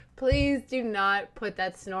Please do not put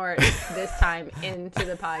that snort this time into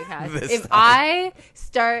the podcast. If I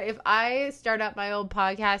start up my old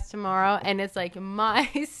podcast tomorrow and it's like my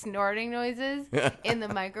snorting noises in the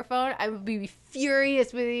microphone, I would be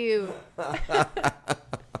furious with you. But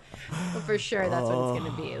for sure, that's what it's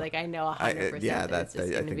going to be. Like, I know 100% it's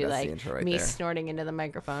just going to be like me snorting into the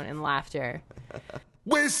microphone and laughter.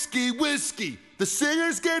 Whiskey, whiskey, the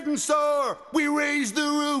singer's getting sore. We raise the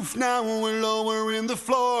roof, now we're lowering the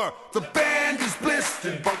floor. The band is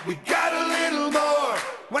blistered, but we got a little more.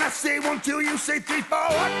 When I say 1, 2, you say 3, 4.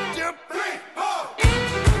 1, 2, 3, 4.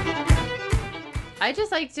 I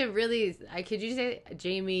just like to really, could you say,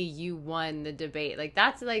 Jamie, you won the debate? Like,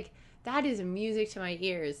 that is music to my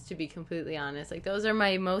ears, to be completely honest. Like, those are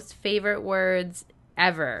my most favorite words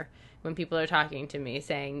ever. When people are talking to me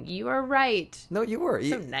saying, you are right. No, you were.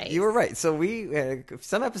 So nice. You were right. So we,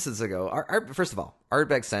 some episodes ago, first of all,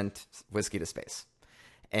 Ardbeg sent whiskey to space.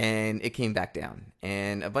 And it came back down.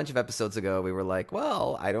 And a bunch of episodes ago, we were like,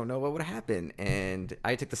 well, I don't know what would happen. And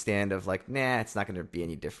I took the stand of like, nah, it's not going to be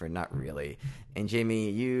any different. Not really. And Jamie,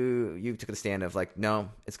 you took the stand of like, no,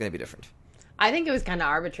 it's going to be different. I think it was kind of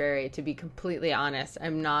arbitrary, to be completely honest.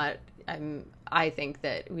 I think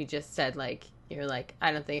that we just said like, you're like,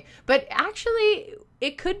 I don't think. But actually,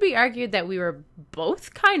 it could be argued that we were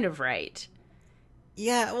both kind of right.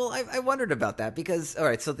 Yeah, well, I wondered about that because, all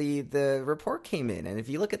right, so the report came in, and if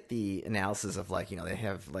you look at the analysis of, like, you know, they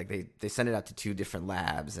have, like, they sent it out to 2 different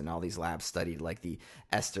labs, and all these labs studied, like, the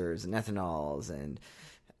esters and ethanols and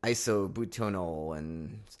isobutanol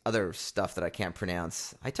and other stuff that I can't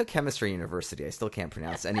pronounce. I took chemistry in university. I still can't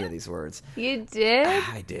pronounce any of these words. You did?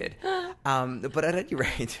 I did. But at any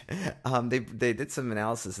rate, they did some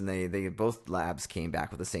analysis, and they both labs came back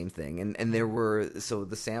with the same thing. And there were, so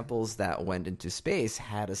the samples that went into space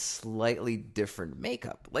had a slightly different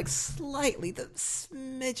makeup, like slightly, the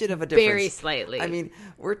smidgen of a difference. Very slightly. I mean,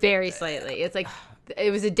 very slightly. It's like it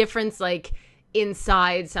was a difference, like,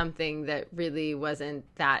 inside something that really wasn't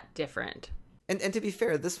that different. And to be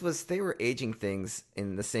fair, they were aging things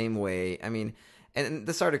in the same way. I mean, and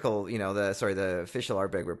this article, you know, the official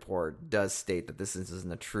Ardbeg report does state that this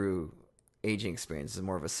isn't a true aging experience. It's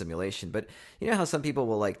more of a simulation. But you know how some people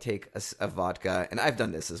will like take a vodka, and I've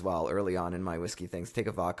done this as well early on in my whiskey things, take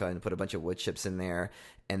a vodka and put a bunch of wood chips in there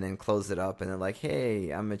and then close it up, and they're like,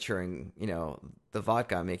 hey, I'm maturing, you know, the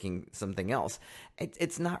vodka, I'm making something else.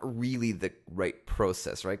 It's not really the right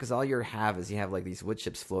process, right? Because all you have like these wood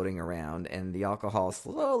chips floating around, and the alcohol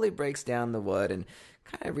slowly breaks down the wood and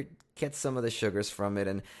kind of gets some of the sugars from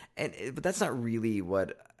it, but that's not really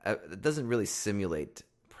what it doesn't really simulate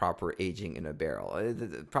proper aging in a barrel.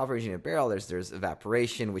 The proper aging in a barrel, there's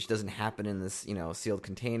evaporation, which doesn't happen in this, you know, sealed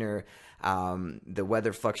container. The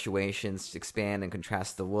weather fluctuations expand and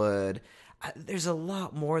contrast the wood. There's a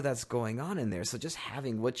lot more that's going on in there. So just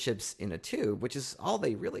having wood chips in a tube, which is all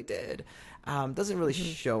they really did, doesn't really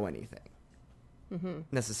show anything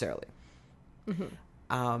necessarily.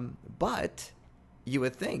 But you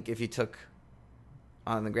would think if you took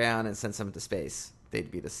on the ground and sent some to space, they'd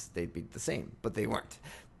be the same, but they weren't.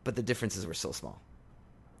 But the differences were so small.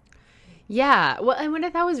 Yeah. Well, and what I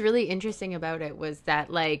thought was really interesting about it was that,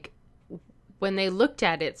 like, when they looked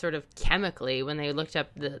at it sort of chemically, when they looked up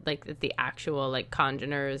the actual like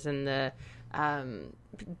congeners and the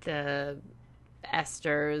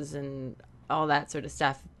esters and all that sort of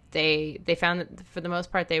stuff, they found that for the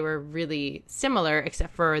most part they were really similar,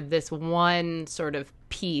 except for this one sort of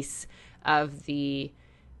piece of the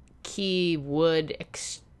key wood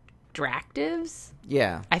extractives.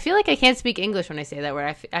 Yeah. I feel like I can't speak English when I say that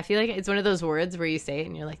word. I feel like it's one of those words where you say it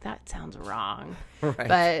and you're like, that sounds wrong. Right.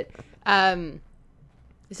 But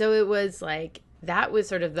so it was like, that was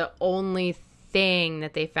sort of the only thing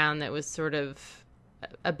that they found that was sort of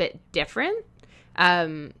a bit different.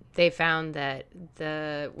 They found that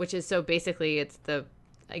which is, so basically it's the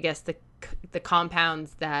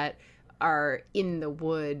compounds that are in the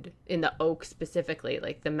wood, in the oak specifically,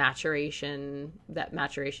 like the maturation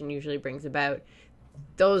usually brings about,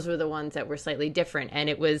 those were the ones that were slightly different. And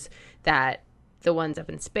it was that the ones up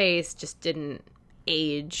in space just didn't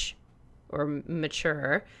age or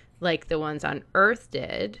mature like the ones on Earth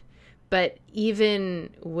did. But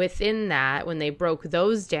even within that, when they broke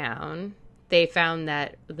those down, they found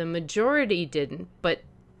that the majority didn't, but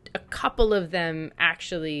a couple of them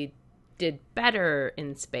actually did better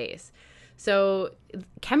in space. So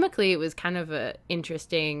chemically, it was kind of an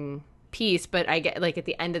interesting piece, but I get, like, at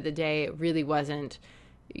the end of the day, it really wasn't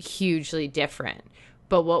hugely different.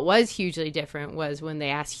 But what was hugely different was when they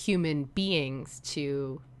asked human beings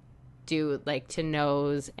to do, like, to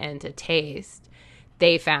nose and to taste,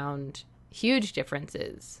 they found huge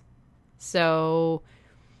differences So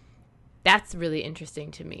that's really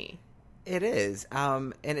interesting to me. It is.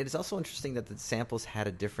 And it is also interesting that the samples had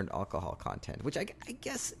a different alcohol content, which I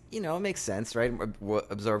guess, it makes sense, right?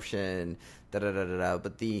 Absorption, da-da-da-da-da.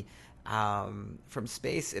 But the from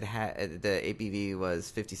space, it had the ABV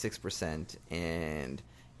was 56%, and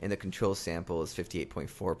in the control sample is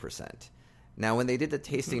 58.4%. Now, when they did the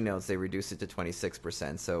tasting notes, they reduced it to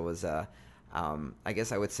 26%. So it was, I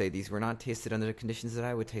guess I would say these were not tasted under the conditions that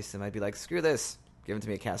I would taste them. I'd be like, screw this. Give them to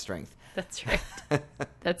me at cast strength. That's right.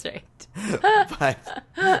 That's right.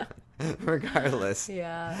 But regardless,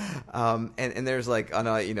 yeah. And there's like,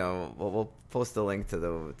 we'll post the link to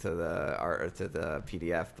the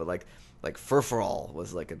PDF, but like furfural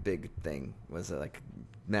was like a big thing. Was like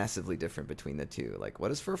massively different between the two. Like,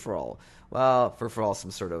 what is furfural? Well, furfural is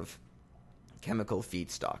some sort of chemical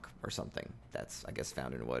feedstock or something that's, I guess,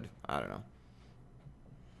 found in wood. I don't know.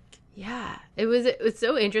 Yeah, it was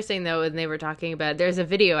so interesting though when they were talking about. There's a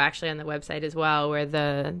video actually on the website as well where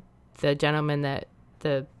the gentleman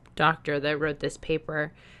the doctor that wrote this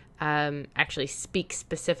paper actually speaks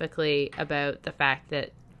specifically about the fact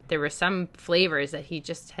that there were some flavors that he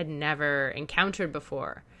just had never encountered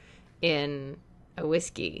before in a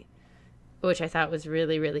whiskey, which I thought was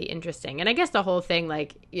really, really interesting. And I guess the whole thing,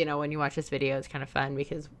 like, when you watch this video, it's kind of fun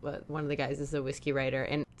because one of the guys is a whiskey writer.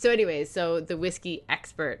 And so anyways, so the whiskey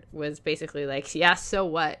expert was basically like, yeah, so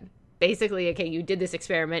what? Basically, okay, you did this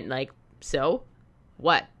experiment, like, so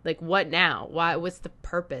what? Like, what now? Why? What's the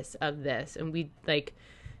purpose of this? And we, like,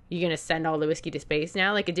 you're going to send all the whiskey to space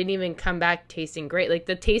now? Like, it didn't even come back tasting great. Like,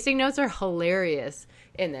 the tasting notes are hilarious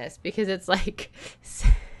in this because it's like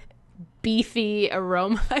beefy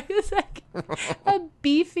aroma. It's like a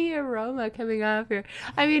beefy aroma coming off here.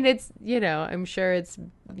 I mean, it's, I'm sure it's,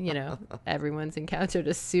 everyone's encountered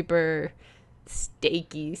a super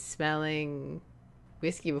steaky smelling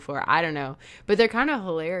whiskey before. I don't know. But they're kind of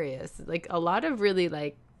hilarious. Like a lot of really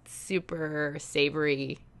like super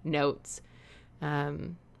savory notes.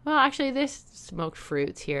 Well, actually there's smoked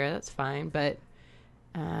fruits here. That's fine. But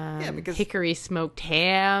because hickory smoked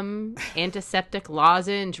ham, antiseptic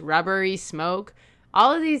lozenge, rubbery smoke.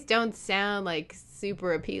 All of these don't sound like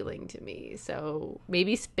super appealing to me. So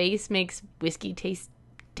maybe space makes whiskey taste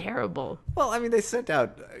terrible. Well, I mean, they sent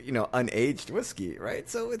out, unaged whiskey, right?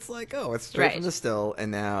 So it's like, oh, it's straight from the still, and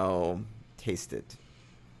now taste it.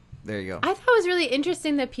 There you go. I thought it was really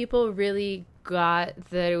interesting that people really got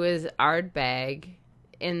that it was Ardbeg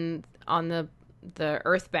on the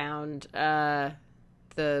Earthbound,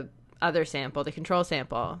 the other sample, the control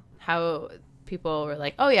sample. How people were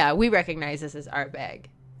like, oh yeah, we recognize this as Ardbeg.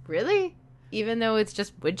 Really? Even though it's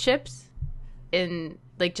just wood chips? And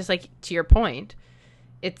like, just like to your point,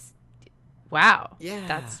 it's wow. Yeah.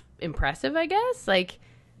 That's impressive, I guess. Like,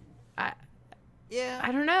 I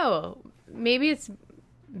don't know. Maybe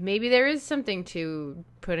there is something to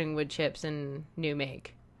putting wood chips in new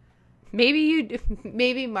make.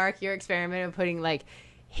 Maybe Mark, your experiment of putting like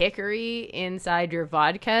hickory inside your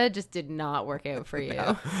vodka just did not work out for you.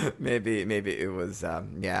 No, maybe it was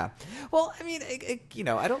yeah. Well, I mean,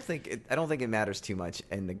 I don't think it matters too much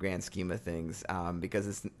in the grand scheme of things, because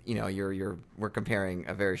it's we're comparing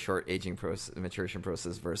a very short aging process, maturation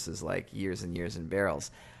process versus like years and years in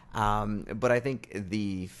barrels. But I think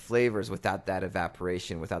the flavors, without that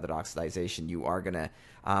evaporation, without that oxidization, you are gonna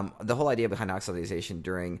the whole idea behind oxidization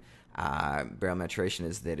during barrel maturation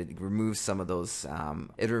is that it removes some of those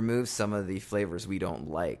some of the flavors we don't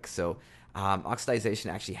like. So oxidization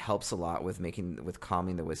actually helps a lot with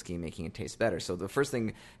calming the whiskey and making it taste better. So the first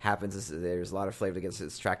thing happens is there's a lot of flavor that gets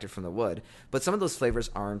extracted from the wood, but some of those flavors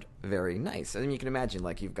aren't very nice. I mean, you can imagine,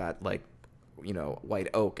 like, you've got like white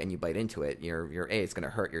oak, and you bite into it, your A, it's going to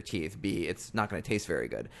hurt your teeth. B, it's not going to taste very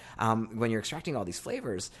good. When you're extracting all these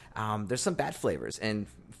flavors, there's some bad flavors, and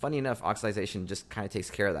funny enough, oxidization just kind of takes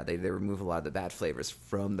care of that. They remove a lot of the bad flavors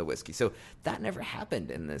from the whiskey. So that never happened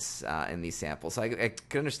in these samples. So I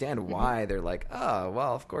can understand why they're like, oh,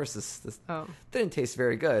 well, of course this didn't taste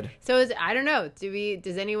very good. So I don't know.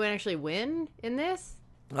 Does anyone actually win in this?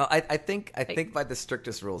 Well, I think by the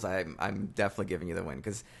strictest rules, I'm definitely giving you the win,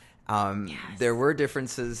 because there were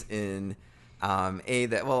differences in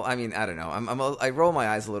well, I mean, I don't know. I roll my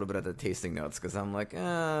eyes a little bit at the tasting notes because I'm like,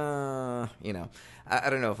 I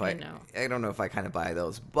don't know if I don't know if I kind of buy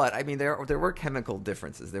those. But I mean, there were chemical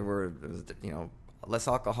differences. There was less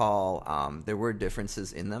alcohol. There were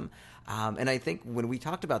differences in them. And I think when we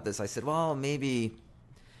talked about this, I said, well, maybe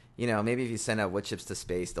if you send out wood chips to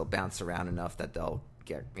space, they'll bounce around enough that they'll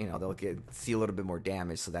see a little bit more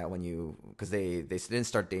damage, so that because they didn't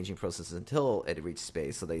start the aging process until it reached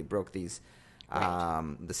space, so they broke these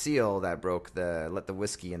the seal that let the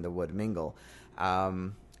whiskey and the wood mingle.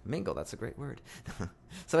 Mingle, that's a great word.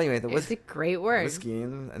 So anyway, it's a great word. Whiskey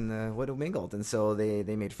and the wood mingled, and so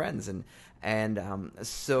they made friends,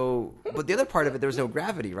 so but the other part of it, there was no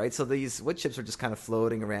gravity, right? So these wood chips are just kind of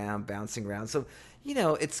floating around, bouncing around. So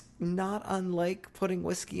it's not unlike putting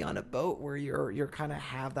whiskey on a boat where you're kind of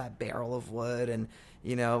have that barrel of wood and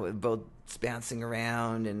boats bouncing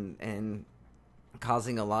around and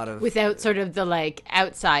causing a lot of without sort of the like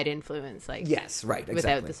outside influence, like yes, right, exactly.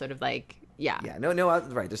 Without the sort of like. Yeah. No,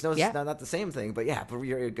 right. There's no, not the same thing, but you're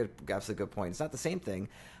absolutely good point. It's not the same thing,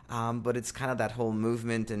 but it's kind of that whole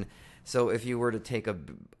movement. And so if you were to take a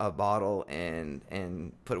bottle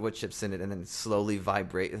and put wood chips in it and then slowly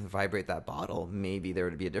vibrate that bottle, maybe there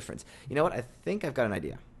would be a difference. You know what? I think I've got an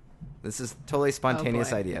idea. This is totally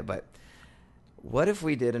spontaneous idea, but what if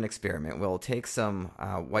we did an experiment? We'll take some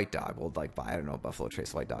White Dog. We'll buy, I don't know, Buffalo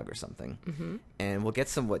Trace White Dog or something, and we'll get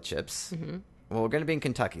some wood chips. Well, we're going to be in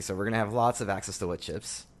Kentucky, so we're going to have lots of access to wood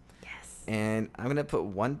chips. Yes. And I'm going to put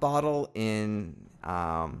one bottle in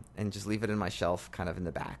and just leave it in my shelf kind of in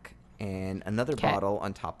the back. And another bottle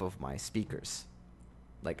on top of my speakers.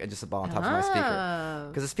 Just a bottle on top of my speaker.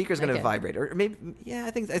 Because the speaker is going to vibrate. Or maybe,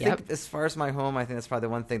 I think as far as my home, I think that's probably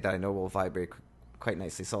the one thing that I know will vibrate quite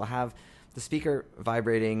nicely. So I'll have the speaker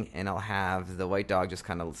vibrating, and I'll have the White Dog just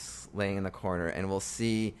kind of laying in the corner, and we'll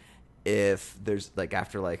see if there's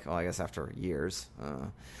after years,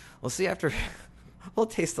 we'll see we'll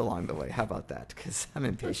taste along the way. How about that? Because I'm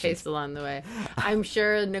impatient. Taste along the way. I'm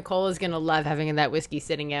sure Nicole is going to love having that whiskey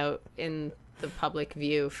sitting out in the public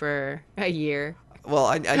view for a year. Well,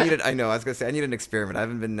 I needed. I know. I was going to say I need an experiment. I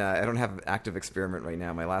haven't been. I don't have an active experiment right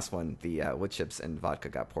now. My last one, the wood chips and vodka,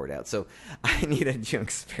 got poured out, so I need a new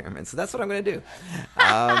experiment. So that's what I'm going to do.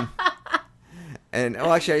 And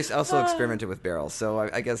actually, I also experimented with barrels, so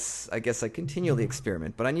I guess I continually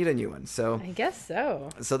experiment, but I need a new one. So I guess so.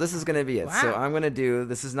 So this is going to be it. Wow. So I'm going to do.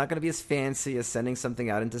 This is not going to be as fancy as sending something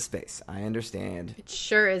out into space. I understand. It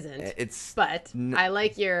sure isn't. But I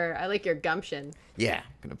like your gumption. Yeah, I'm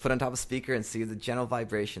going to put on top of a speaker and see if the gentle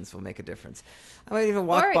vibrations will make a difference. I might even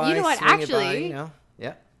walk by. You know what? Swing Actually, it by,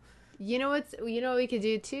 yeah. You know what we could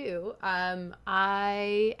do too?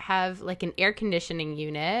 I have an air conditioning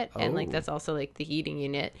unit, and that's also the heating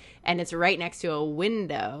unit, and it's right next to a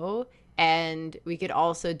window. And we could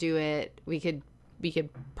also do it. We could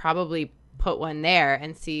probably put one there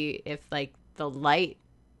and see if the light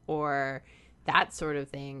or that sort of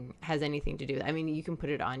thing has anything to do with it. I mean, you can put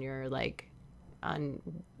it on your on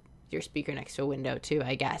your speaker next to a window too,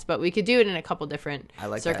 I guess. But we could do it in a couple different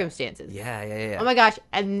circumstances. That. Yeah. Oh my gosh.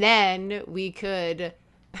 And then we could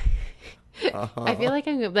I feel like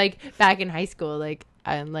I'm back in high school,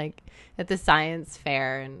 I'm at the science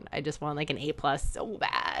fair and I just want an A+ so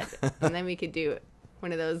bad. And then we could do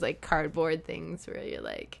one of those cardboard things where you're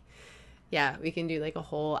we can do a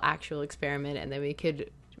whole actual experiment, and then we could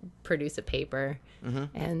produce a paper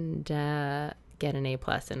and get an A+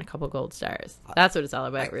 and a couple gold stars. That's what it's all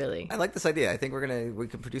about, really. I like this idea. I think we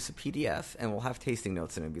can produce a PDF and we'll have tasting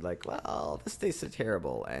notes in it and be well, this tasted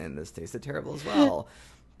terrible and this tasted terrible as well.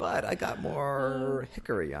 But I got more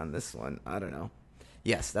hickory on this one. I don't know.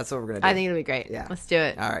 Yes, that's what we're going to do. I think it'll be great. Yeah. Let's do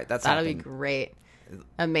it. All right. That'll be great.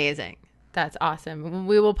 Amazing. That's awesome.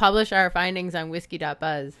 We will publish our findings on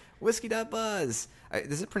whsky.buzz. Whisky.buzz.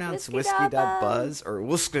 Is it pronounced whisky.buzz or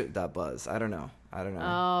whsky.buzz? I don't know.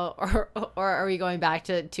 Oh, or are we going back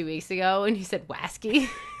to 2 weeks ago when you said wasky?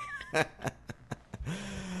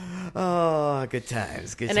 Oh, good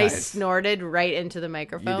times. And I snorted right into the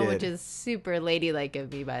microphone, which is super ladylike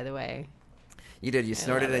of me, by the way. You did. You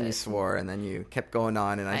snorted and you swore, and then you kept going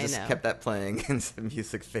on, and I just kept that playing, and some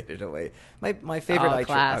music faded away. My favorite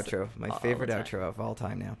outro. My favorite outro of all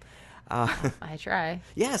time now. I try.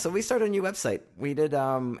 Yeah, so we started a new website. We did.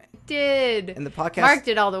 And the podcast. Mark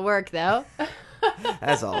did all the work, though.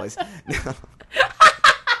 As always. You're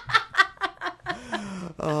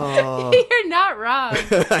not wrong.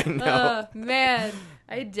 I know. Oh, man.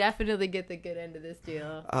 I definitely get the good end of this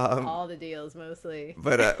deal. All the deals, mostly.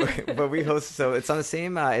 But we host, so it's on the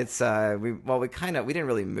same. We didn't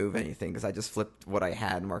really move anything because I just flipped what I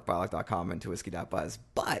had, markbilock.com, into whisky.buzz.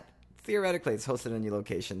 But theoretically, it's hosted in a new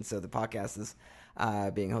location, so the podcast is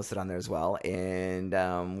being hosted on there as well,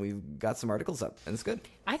 and we've got some articles up, and it's good.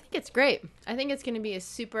 I think it's great. I think it's going to be a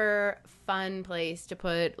super fun place to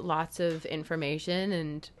put lots of information,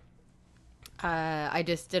 and I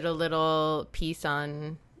just did a little piece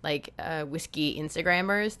on whiskey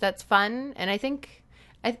Instagrammers that's fun, and I think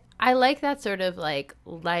I like that sort of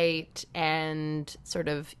light and sort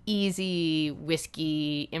of easy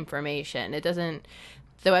whiskey information. It doesn't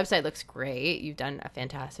The website looks great. You've done a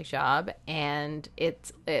fantastic job, and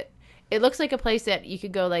it looks like a place that you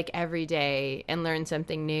could go like every day and learn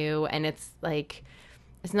something new. And it's like,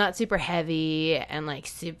 it's not super heavy and like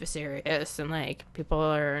super serious, and like people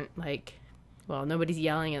are like, well, nobody's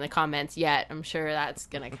yelling in the comments yet. I'm sure that's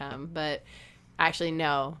gonna come, but actually,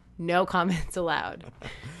 no comments allowed.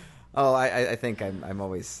 Oh, I think I'm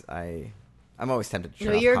always tempted to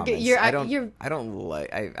turn off comments. I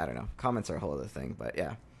don't know. Comments are a whole other thing, but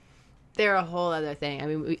yeah. They're a whole other thing. I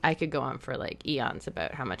mean, I could go on for like eons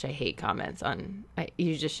about how much I hate comments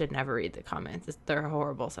you just should never read the comments. They're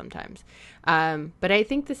horrible sometimes. But I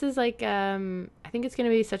think this is like, I think it's going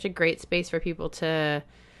to be such a great space for people to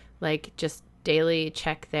like just daily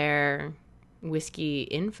check their whiskey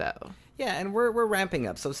info. Yeah, and we're ramping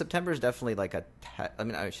up. So September is definitely like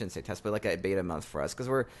I shouldn't say test, but like a beta month for us, because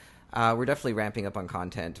we're definitely ramping up on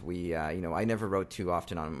content. We, I never wrote too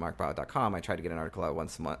often on markbauer.com. I try to get an article out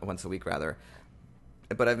once a week rather.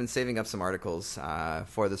 But I've been saving up some articles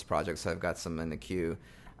for this project, so I've got some in the queue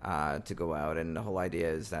to go out. And the whole idea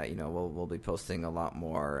is that we'll be posting a lot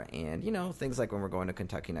more, and things like when we're going to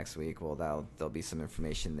Kentucky next week, well, there'll be some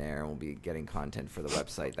information there, and we'll be getting content for the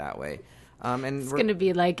website that way. And it's going to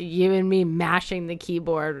be like you and me mashing the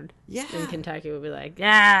keyboard in Kentucky. We'll be like,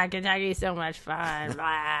 yeah, Kentucky's so much fun.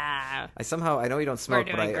 I know you don't smoke,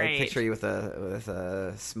 but I picture you with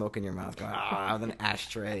a smoke in your mouth going, with an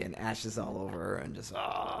ashtray and ashes all over and just,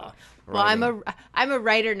 Well, I'm a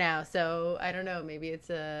writer now, so I don't know. Maybe it's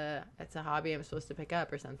a hobby I'm supposed to pick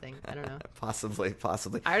up or something. I don't know. Possibly.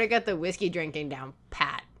 I already got the whiskey drinking down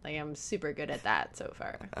pat. Like, I'm super good at that so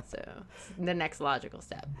far. So it's the next logical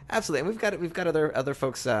step. Absolutely, and we've got other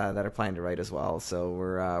folks that are planning to write as well. So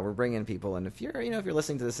we're bringing people, and if you're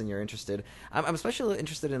listening to this and you're interested, I'm especially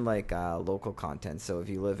interested in like local content. So if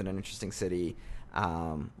you live in an interesting city,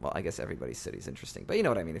 well, I guess everybody's city is interesting, but you know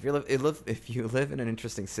what I mean. If you live in an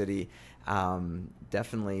interesting city,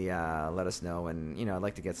 definitely let us know. And I'd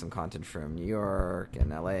like to get some content from New York and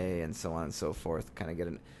LA and so on and so forth. Kind of get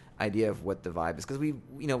an idea of what the vibe is, because we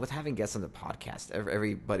with having guests on the podcast,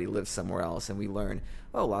 everybody lives somewhere else, and we learn,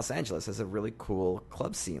 Los Angeles has a really cool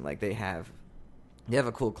club scene. Like they have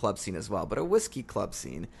a cool club scene as well, but a whiskey club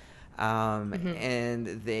scene.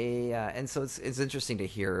 And so it's interesting to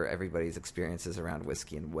hear everybody's experiences around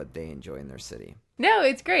whiskey and what they enjoy in their city. No,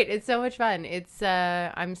 it's great. It's so much fun. It's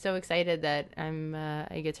I'm so excited that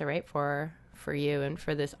I get to write for you and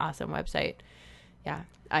for this awesome website. Yeah,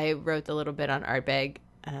 I wrote a little bit on Ardbeg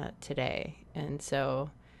today, and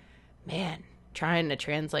so, man, trying to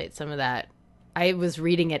translate some of that. I was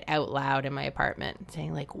reading it out loud in my apartment,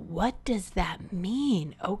 saying like, "What does that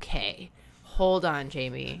mean?" Okay. Hold on,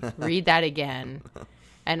 Jamie. Read that again.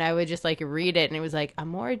 And I would just like read it, and it was like, a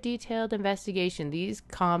more detailed investigation. These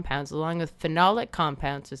compounds, along with phenolic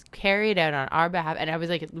compounds, was carried out on our behalf. And I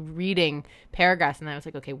was like reading paragraphs, and I was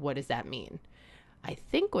like, okay, what does that mean? I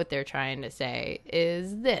think what they're trying to say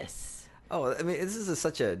is this. Oh, I mean, this is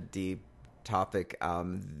such a deep topic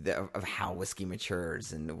of how whiskey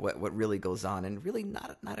matures and what really goes on, and really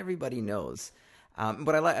not everybody knows.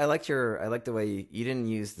 But I liked the way you didn't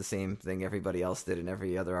use the same thing everybody else did in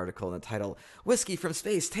every other article in the title. Whiskey from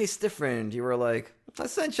space tastes different. You were like,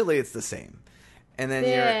 essentially it's the same, and then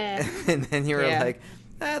you were like,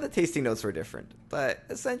 the tasting notes were different, but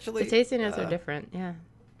essentially the tasting notes are different. Yeah.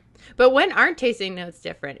 But when aren't tasting notes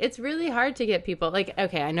different? It's really hard to get people like,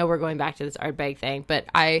 okay, I know we're going back to this Ardbeg thing, but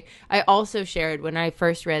I also shared when I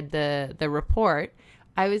first read the report,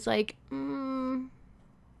 I was like, the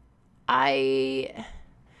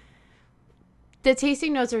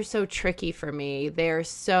tasting notes are so tricky for me. They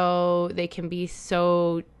can be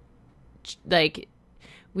so, like,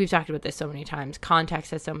 we've talked about this so many times.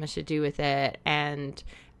 Context has so much to do with it. And,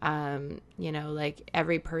 like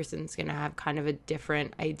every person's going to have kind of a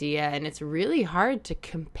different idea. And it's really hard to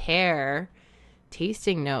compare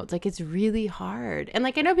tasting notes. Like, it's really hard. And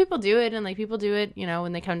like, I know people do it, and like people do it,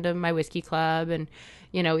 when they come to my whiskey club, and,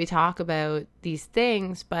 we talk about these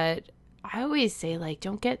things, but I always say, like,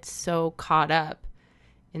 don't get so caught up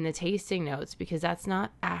in the tasting notes, because that's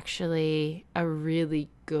not actually a really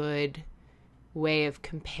good way of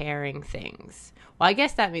comparing things. Well, I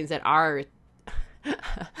guess that means that our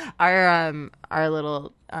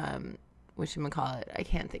little, whatchamacallit, I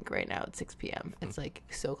can't think right now. It's 6 p.m. It's like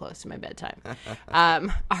so close to my bedtime.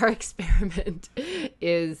 Our experiment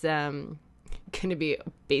is going to be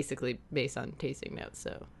basically based on tasting notes.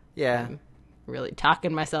 So yeah. really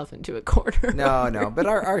talking myself into a corner. No, but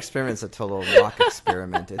our experiment's a total mock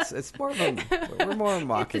experiment. It's more of we're more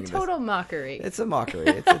mocking. It's a total mockery. It's a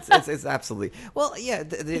mockery. It's absolutely. Well, yeah,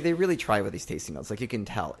 they really try with these tasting notes. Like you can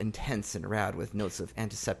tell, intense and rad with notes of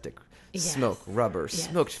antiseptic, smoke, rubber,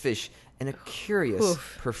 smoked fish, and a curious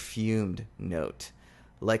perfumed note,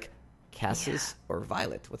 like cassis or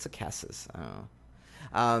violet. What's a cassis? I don't know.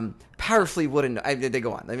 Powerfully wooden. They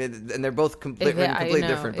go on. I mean, and they're both completely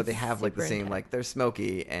different, but they have like the same. Like they're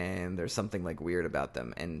smoky, and there's something like weird about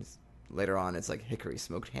them. And later on, it's like hickory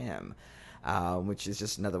smoked ham, which is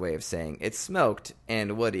just another way of saying it's smoked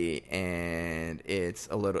and woody, and it's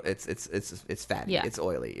a little. It's fatty. Yeah. It's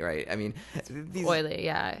oily, right? I mean, these, oily.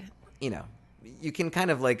 Yeah. You know, you can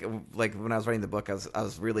kind of like when I was writing the book, I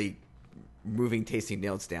was really moving tasting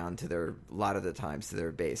notes down to a lot of the times to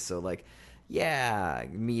their base. So like. Yeah,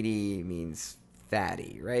 meaty means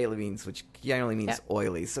fatty, right? It means, which generally means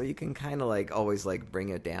oily. So you can kind of like always like bring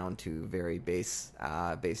it down to very base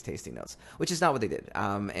tasting notes, which is not what they did.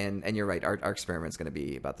 And you're right. Our experiment's going to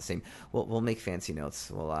be about the same. We'll make fancy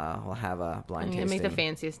notes. We'll have a blind tasting. Make the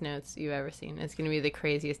fanciest notes you've ever seen. It's going to be the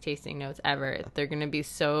craziest tasting notes ever. They're going to be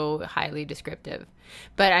so highly descriptive.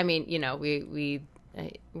 But I mean, you know, we're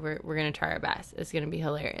going to try our best. It's going to be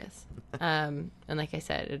hilarious. And like I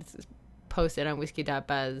said, it's posted on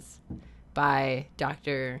whsky.buzz by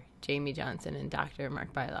Dr. Jamie Johnson and Dr.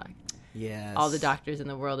 Mark Bylock. Yes. All the doctors in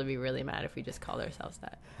the world would be really mad if we just called ourselves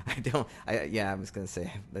that. I was going to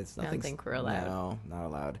say, there's nothing. I don't think we're allowed. No, not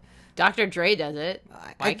allowed. Dr. Dre does it.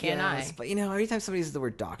 Why can't I? But, you know, every time somebody uses the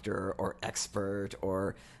word doctor or expert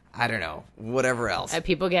or I don't know, whatever else.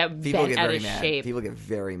 People get bent out of shape. People get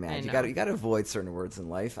very mad. You got to avoid certain words in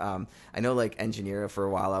life. I know, like engineer. For a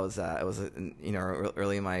while, I was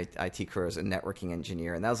early in my IT career as a networking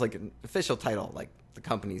engineer, and that was like an official title. Like the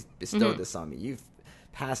company bestowed this on me. You've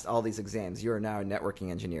passed all these exams. You are now a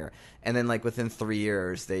networking engineer. And then, like within 3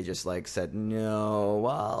 years, they just like said, no,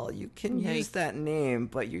 well, you can use that name,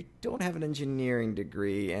 but you don't have an engineering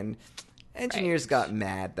degree, and engineers got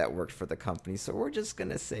mad that worked for the company, so we're just going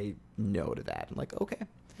to say no to that. I'm like, okay.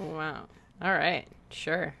 Wow. All right.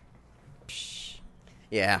 Sure. Psh.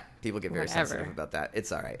 Yeah, people get very sensitive about that.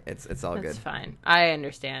 It's all right. It's all good. It's fine. I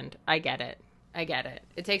understand. I get it.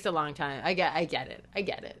 It takes a long time. I get it.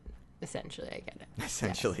 Essentially, I get it.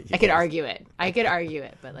 Essentially. Yes. I could argue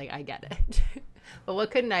it, but like I get it. But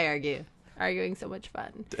what couldn't I argue? Arguing so much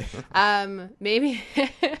fun. Maybe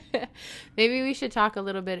we should talk a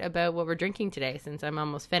little bit about what we're drinking today, since I'm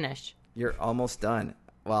almost finished. You're almost done.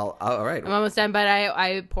 Well, all right. I'm almost done, but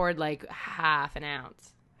I poured like half an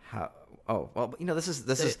ounce. Well, you know, this is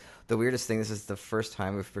the weirdest thing. This is the first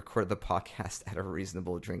time we've recorded the podcast at a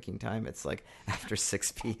reasonable drinking time. It's like after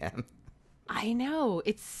 6 p.m. I know.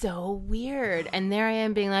 It's so weird. And there I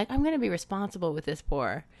am being like, I'm going to be responsible with this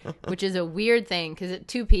pour, which is a weird thing, because at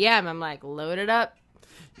 2 p.m., I'm like, load it up.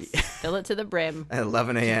 Fill it to the brim. At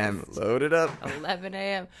 11 a.m., load it up. 11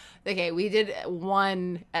 a.m. Okay, we did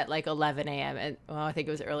one at like 11 a.m. And I think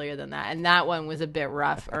it was earlier than that. And that one was a bit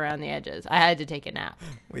rough around the edges. I had to take a nap.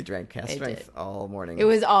 We drank cast strength all morning. It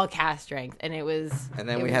was all cast strength. And it was... And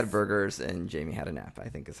then we had burgers, and Jamie had a nap, I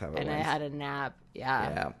think is how it was. And I had a nap.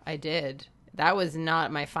 Yeah, I did. That was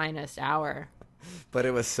not my finest hour. But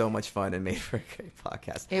it was so much fun and made for a great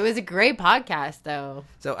podcast. It was a great podcast, though.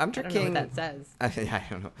 So I'm drinking... I don't know what that says. I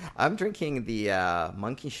don't know. I'm drinking the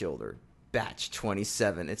Monkey Shoulder Batch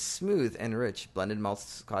 27. It's smooth and rich blended malt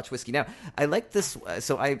Scotch whiskey. Now, I like this...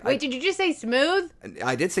 Wait, did you just say smooth?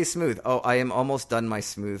 I did say smooth. Oh, I am almost done my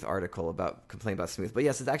smooth article about complaining about smooth. But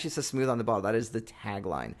yes, it actually says smooth on the bottle. That is the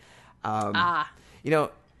tagline. You know,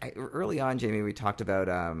 early on, Jamie, we talked about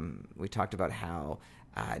how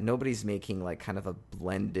nobody's making like kind of a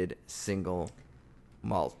blended single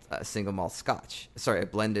malt Scotch. Sorry, a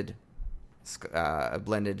blended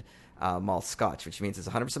malt Scotch, which means it's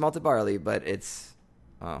 100% malted barley, but it's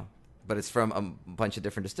from a bunch of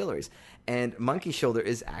different distilleries. And Monkey Shoulder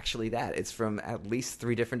is actually that. It's from at least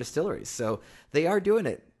 3 different distilleries. So they are doing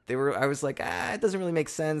it. I was like, it doesn't really make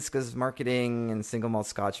sense because marketing and single malt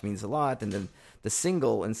Scotch means a lot, and then the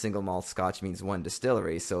single and single malt Scotch means one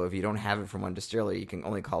distillery. So if you don't have it from one distillery, you can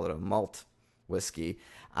only call it a malt whiskey,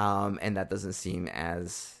 and that doesn't seem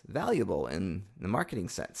as valuable in the marketing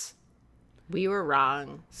sense. We were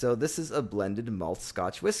wrong. So this is a blended malt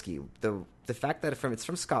Scotch whiskey. The fact that it's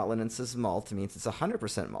from Scotland and says malt means it's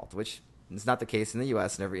 100% malt, which it's not the case in the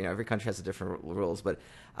U.S. and every country has a different rules, but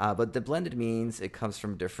the blended means it comes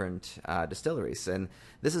from different distilleries, and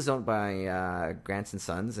this is owned by Grant and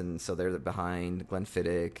Sons, and so they're behind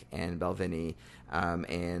Glenfiddich and Balvenie,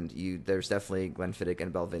 and there's definitely Glenfiddich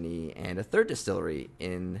and Balvenie and a third distillery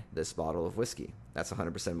in this bottle of whiskey. That's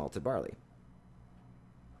 100% malted barley.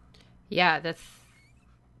 Yeah,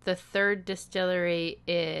 the third distillery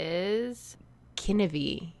is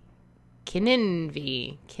Kinnivi.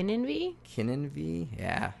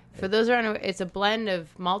 Yeah. For those who aren't, it's a blend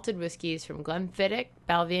of malted whiskeys from Glenfiddich,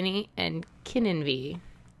 Balvenie, and Kinnivi.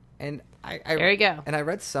 And there you go. And I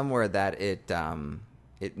read somewhere that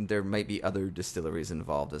there might be other distilleries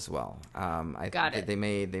involved as well. Got it. They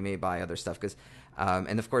may buy other stuff because,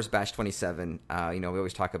 and of course, Batch 27. We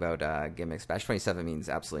always talk about gimmicks. Batch 27 means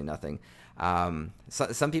absolutely nothing.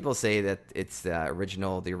 Some people say that it's the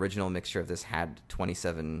original mixture of this had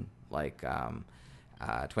 27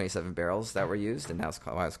 27 barrels that were used, and that's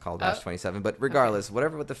why it's called Batch 27. But regardless,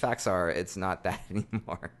 what the facts are, it's not that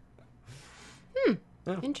anymore.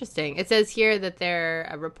 Oh. Interesting. It says here that they're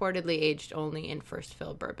reportedly aged only in first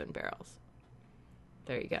fill bourbon barrels.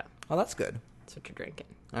 There you go. Oh, that's good. That's what you're drinking.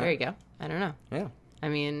 There you go. I don't know. Yeah. I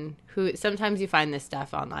mean, sometimes you find this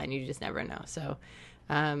stuff online. You just never know. So,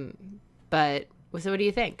 so what do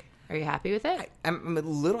you think? Are you happy with it? I'm a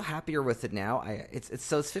little happier with it now. It's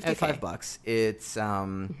 $55. It's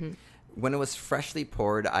when it was freshly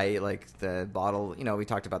poured, I like the bottle. We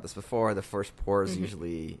talked about this before. The first pour is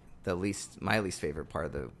usually my least favorite part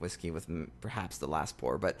of the whiskey, with perhaps the last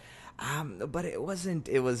pour. But it wasn't.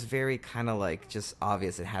 It was very kind of like just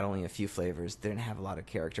obvious. It had only a few flavors. Didn't have a lot of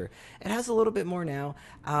character. It has a little bit more now.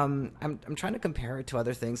 I'm trying to compare it to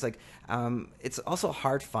other things. Like it's also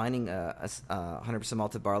hard finding a 100%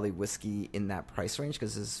 malted barley whiskey in that price range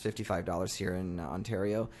because this is $55 here in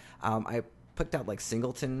Ontario. I picked out like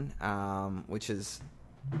Singleton, which is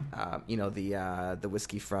the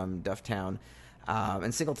whiskey from Dufftown.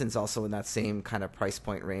 And Singleton's also in that same kind of price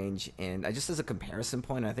point range. And just as a comparison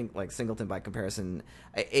point, I think like Singleton by comparison,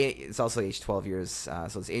 it's also aged 12 years, so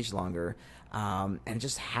it's aged longer. And it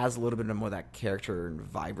just has a little bit more of that character and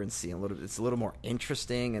vibrancy, it's a little more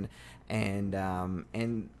interesting. And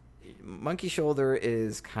Monkey Shoulder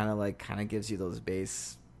is kind of gives you those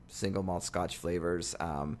base single malt Scotch flavors.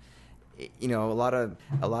 A lot of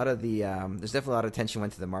the there's definitely a lot of attention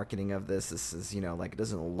went to the marketing of this. This is it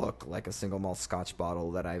doesn't look like a single malt Scotch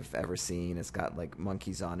bottle that I've ever seen. It's got like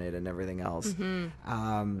monkeys on it and everything else, and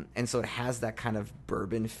so it has that kind of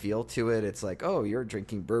bourbon feel to it. It's like, oh, you're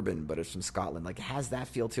drinking bourbon, but it's from Scotland. Like it has that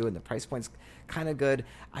feel to it, and the price point's kind of good.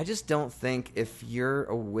 I just don't think if you're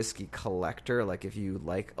a whiskey collector, like if you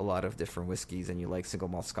like a lot of different whiskeys and you like single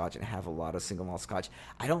malt Scotch and have a lot of single malt Scotch,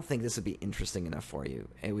 I don't think this would be interesting enough for you.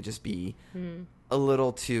 It would just be a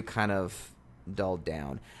little too kind of dulled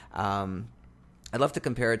down. I'd love to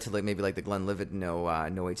compare it to maybe the Glenlivet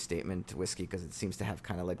no age statement whiskey, because it seems to have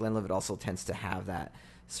kind of like Glenlivet also tends to have that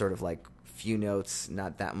sort of like few notes,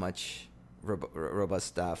 not that much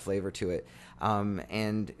robust flavor to it.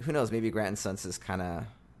 And who knows, maybe Grant and Sons is kind of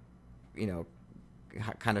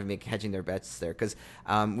hedging their bets there, because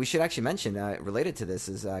we should actually mention related to this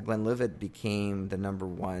is Glenlivet became the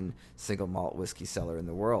 #1 single malt whiskey seller in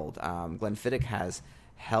the world. Glenfiddich has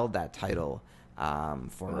held that title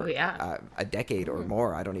for a decade or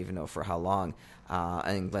more. I don't even know for how long.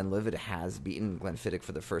 And Glenlivet has beaten Glenfiddich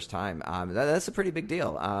for the first time. That's a pretty big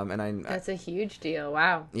deal. That's a huge deal.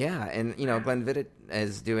 Wow. Yeah, and Glenfiddich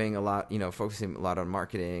is doing a lot. Focusing a lot on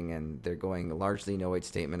marketing, and they're going largely no age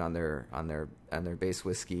statement on their base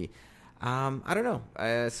whiskey. I don't know.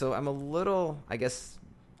 So I'm a little. I guess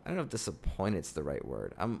I don't know if disappointed's the right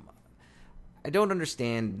word. I don't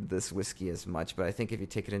understand this whiskey as much, but I think if you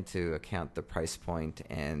take it into account the price point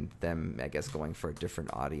and them, I guess, going for a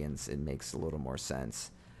different audience, it makes a little more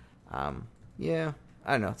sense. Yeah,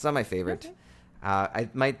 I don't know. It's not my favorite. Okay. I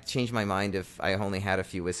might change my mind if I only had a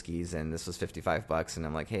few whiskeys and this was $55, and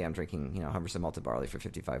I'm like, hey, I'm drinking 100% malted barley for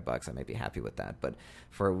 $55. I might be happy with that. But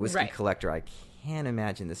for a whiskey collector, I can't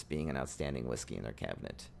imagine this being an outstanding whiskey in their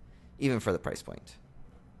cabinet, even for the price point.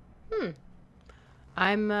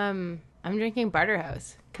 I'm drinking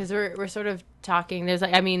Barterhouse because we're sort of talking. There's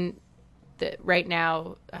right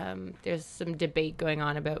now there's some debate going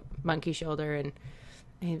on about Monkey Shoulder, and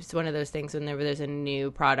it's one of those things when there's a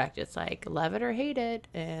new product, it's like love it or hate it,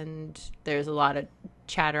 and there's a lot of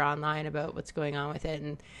chatter online about what's going on with it.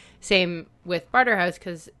 And same with Barterhouse,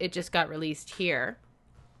 because it just got released here.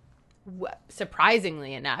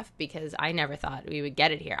 Surprisingly enough, because I never thought we would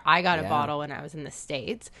get it here. I got a bottle when I was in the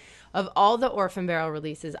States. Of all the Orphan Barrel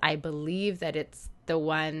releases, I believe that it's the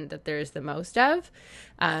one that there's the most of.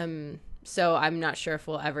 So I'm not sure if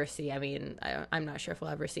we'll ever see, I'm not sure if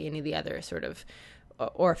we'll ever see any of the other sort of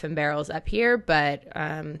Orphan Barrels up here, but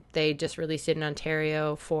they just released it in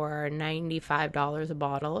Ontario for $95 a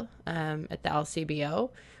bottle at the LCBO,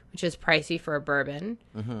 which is pricey for a bourbon.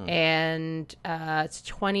 And it's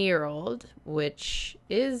 20-year-old, which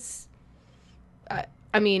is,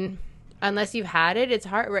 unless you've had it, it's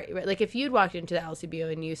hard. Right? Like if you'd walked into the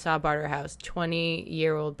LCBO and you saw Barterhouse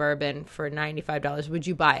 20-year-old bourbon for $95, would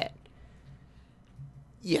you buy it?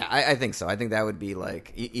 Yeah, I think so. I think that would be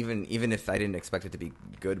like, even if I didn't expect it to be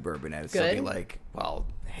good bourbon, I'd still be like, well,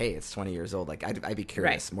 hey, it's 20 years old. Like I'd be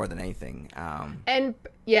curious more than anything. And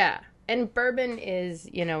bourbon is,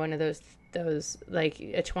 one of those like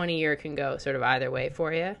a 20-year can go sort of either way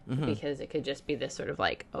for you, because it could just be this sort of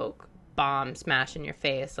like oak bomb smash in your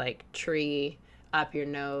face, like tree up your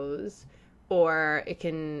nose, or it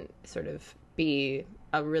can sort of be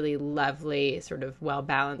a really lovely sort of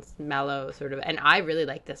well-balanced, mellow sort of, and I really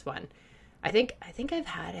like this one. I think I've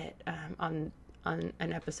had it on an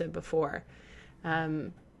episode before,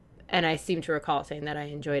 and I seem to recall saying that I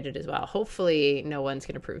enjoyed it as well. Hopefully no one's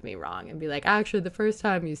going to prove me wrong and be like, actually, the first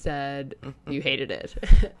time you said you hated it.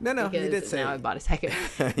 No, you did say. Now I bought a second.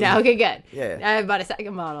 Now, okay, good. Yeah. I bought a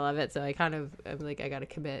second bottle of it, so I'm like, I got to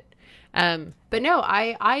commit. But no,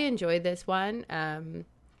 I enjoyed this one.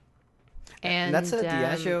 And that's a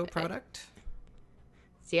Diageo product?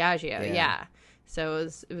 Diageo, yeah. So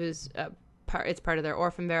it was it's part of their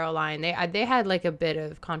Orphan Barrel line. They had like a bit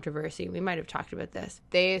of controversy. We might have talked about this.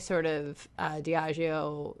 They sort of,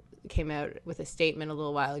 Diageo came out with a statement a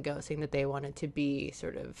little while ago saying that they wanted to be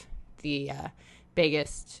sort of the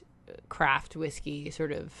biggest craft whiskey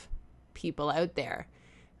sort of people out there.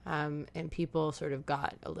 And people sort of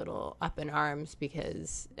got a little up in arms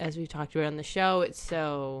because, as we talked about on the show, it's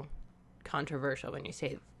so controversial when you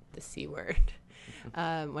say the C word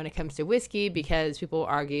when it comes to whiskey, because people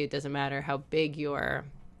argue it doesn't matter how big your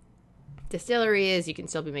distillery is, you can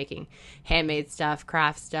still be making handmade stuff,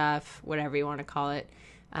 craft stuff, whatever you want to call it.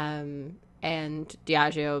 And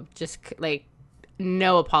Diageo just like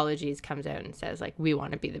no apologies comes out and says like, we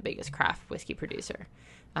want to be the biggest craft whiskey producer.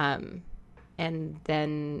 And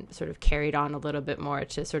then sort of carried on a little bit more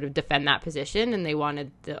to sort of defend that position, and they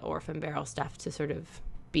wanted the Orphan Barrel stuff to sort of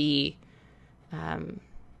be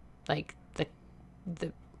like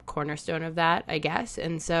the cornerstone of that, I guess.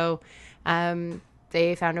 And so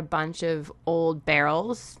they found a bunch of old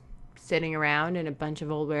barrels sitting around in a bunch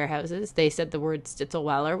of old warehouses. They said the word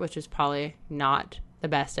Stitzelweller, which was probably not the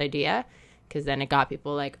best idea, because then it got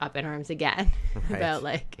people like up in arms again about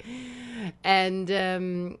like, and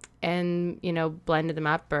blended them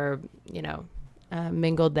up, or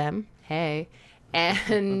mingled them. Hey.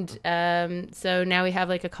 And so now we have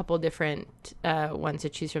like a couple different ones to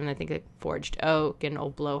choose from. I think like Forged Oak and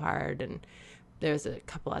Old Blowhard, and there's a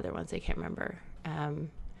couple other ones I can't remember.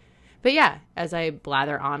 But yeah, as I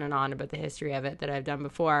blather on and on about the history of it that I've done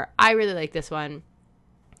before, I really like this one.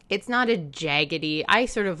 It's not a jaggedy. I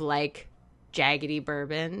sort of like jaggedy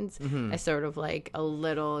bourbons. I sort of like a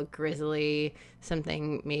little grizzly,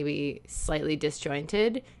 something maybe slightly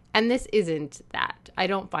disjointed. And this isn't that. I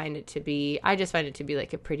don't find it to be. I just find it to be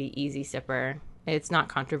like a pretty easy sipper. It's not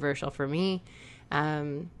controversial for me.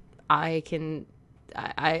 I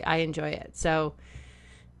enjoy it. So,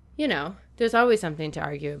 there's always something to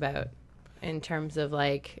argue about in terms of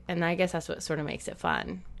like, and I guess that's what sort of makes it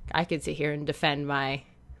fun. I could sit here and defend my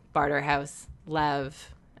Barterhouse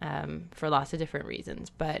love for lots of different reasons,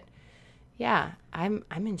 but yeah, I'm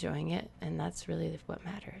enjoying it, and that's really what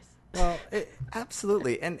matters. Well,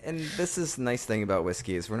 absolutely. And this is the nice thing about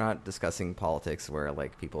whiskey is we're not discussing politics where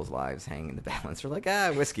like people's lives hang in the balance. We're like,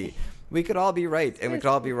 whiskey. We could all be right and we could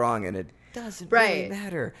all be wrong, and it doesn't really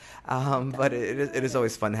matter. But it is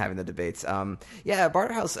always fun having the debates.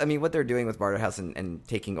 Barterhouse, I mean, what they're doing with Barterhouse and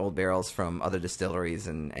taking old barrels from other distilleries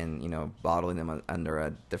and bottling them under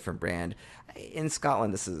a different brand. In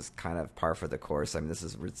Scotland, this is kind of par for the course. I mean,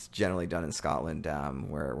 it's generally done in Scotland,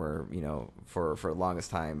 where for the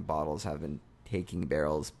longest time, bottles have been taking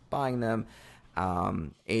barrels, buying them,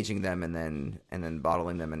 aging them, and then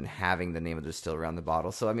bottling them and having the name of the distillery on the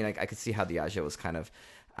bottle. So I mean, I could see how Diageo was kind of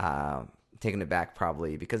taken aback,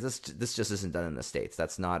 probably because this just isn't done in the States.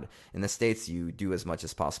 That's not in the States. You do as much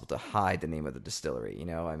as possible to hide the name of the distillery.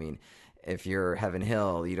 I mean, if you're Heaven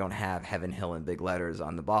Hill, you don't have Heaven Hill in big letters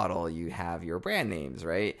on the bottle. You have your brand names,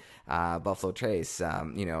 right? Buffalo Trace,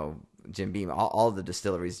 Jim Beam. All the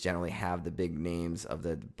distilleries generally have the big names of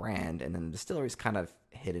the brand, and then the distillery's kind of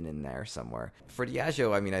hidden in there somewhere. For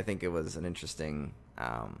Diageo, I mean, I think it was an interesting,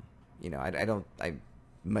 I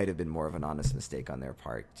might have been more of an honest mistake on their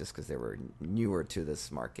part just because they were newer to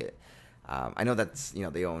this market. I know that's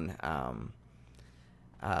they own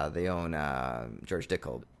George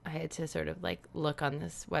Dickel. I had to sort of like look on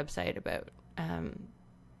this website about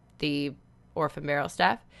the Orphan Barrel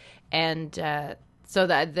stuff, and so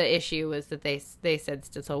that the issue was that they said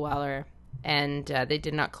Stitzelweller, and they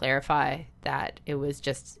did not clarify that it was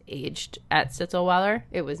just aged at Stitzelweller.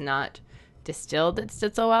 It was not distilled at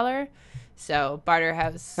Stitzelweller. So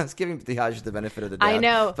Barterhouse. I was giving Diageo the benefit of the doubt. I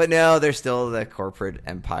know, but no, they're still the corporate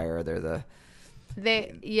empire. They're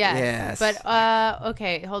yes. But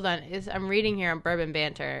okay, hold on. I'm reading here on Bourbon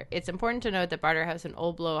Banter. It's important to note that Barterhouse and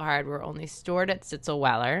Old Blowhard were only stored at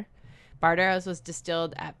Stitzelweller. Barterhouse was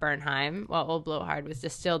distilled at Bernheim, while Old Blowhard was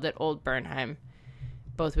distilled at Old Bernheim.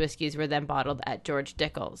 Both whiskeys were then bottled at George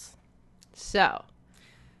Dickel's. So,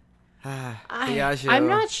 I'm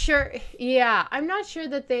not sure. Yeah, I'm not sure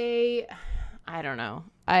that they. I don't know.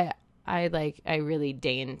 I really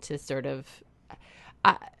deign to sort of.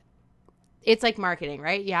 It's like marketing,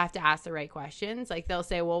 right? You have to ask the right questions. Like they'll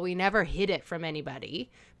say, well, we never hid it from anybody,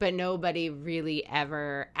 but nobody really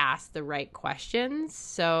ever asked the right questions.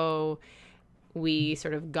 So we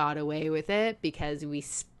sort of got away with it because we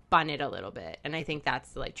spun it a little bit. And I think that's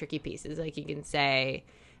the like tricky piece is like you can say,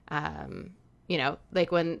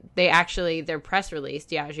 like when they actually, their press release,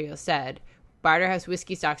 Diageo said, Barterhouse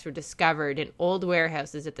whiskey stocks were discovered in old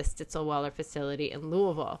warehouses at the Stitzelweller facility in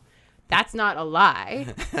Louisville. That's not a lie.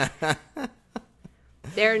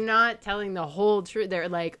 They're not telling the whole truth. They're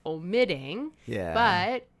like omitting. Yeah.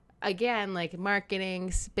 But again, like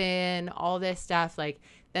marketing, spin, all this stuff, like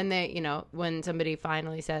then they, when somebody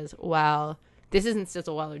finally says, well, this isn't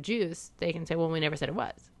Stitzelweller juice, they can say, well, we never said it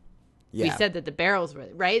was. Yeah. We said that the barrels were,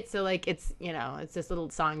 right? So like it's, it's this little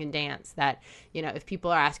song and dance that, if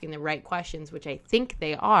people are asking the right questions, which I think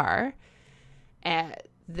they are,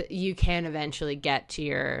 you can eventually get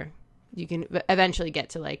to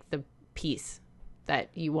like the piece that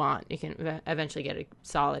you want. You can eventually get a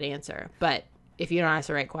solid answer. But if you don't ask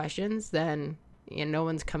the right questions, then no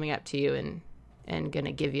one's coming up to you and going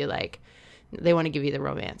to give you like, they want to give you the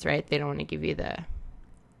romance, right? They don't want to give you the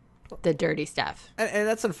dirty stuff. And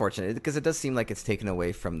that's unfortunate because it does seem like it's taken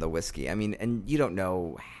away from the whiskey. I mean, and you don't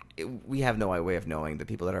know, we have no way of knowing the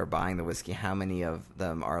people that are buying the whiskey, how many of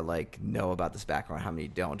them are like, know about this background, how many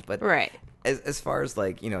don't. But right. As far as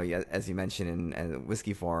like, as you mentioned in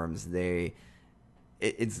whiskey forums,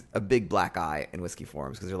 it's a big black eye in whiskey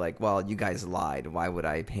forums because they're like, well, you guys lied. Why would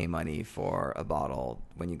I pay money for a bottle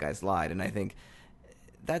when you guys lied? And I think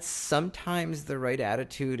that's sometimes the right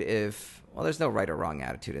attitude there's no right or wrong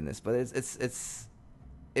attitude in this, but it's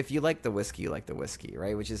if you like the whiskey, you like the whiskey,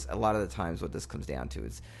 right? Which is a lot of the times what this comes down to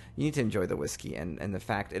is you need to enjoy the whiskey and the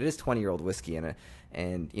fact it is 20-year-old whiskey and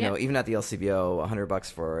even at the LCBO,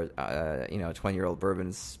 $100 for 20-year-old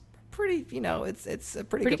bourbon's pretty, it's a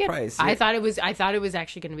pretty good price. I thought it was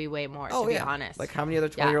actually going to be way more, to be honest. Like how many other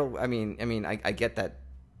 20-year-old, I mean, I get that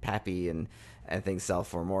Pappy and things sell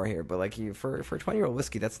for more here, but like for a 20-year-old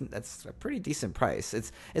whiskey, that's a pretty decent price.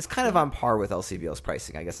 It's kind of on par with LCBO's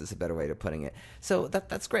pricing, I guess is a better way of putting it. So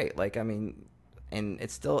that's great. Like, I mean, and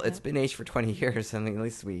it's been aged for 20 years. I mean, at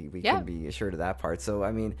least we can be assured of that part. So,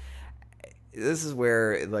 I mean, this is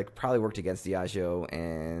where it like probably worked against Diageo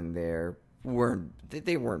and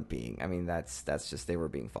they weren't being, I mean, that's just, they were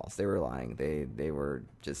being false. They were lying. They were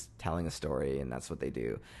just telling a story and that's what they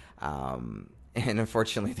do. And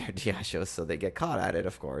unfortunately, they're Diageo, so they get caught at it,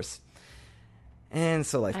 of course. And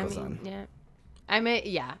so life goes on. Yeah. I mean,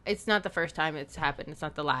 yeah, it's not the first time it's happened. It's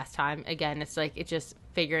not the last time. Again, it's like, it's just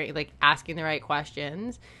figuring, like, asking the right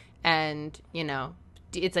questions. And,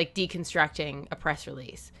 it's like deconstructing a press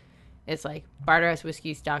release. It's like, Barterhouse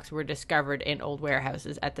whiskey stocks were discovered in old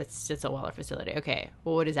warehouses at the Stitzelweller facility. Okay,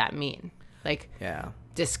 well, what does that mean? Like,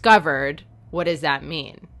 discovered, what does that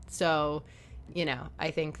mean? So,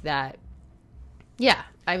 I think that, yeah,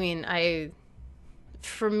 I mean,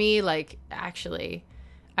 for me, like, actually,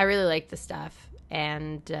 I really like the stuff,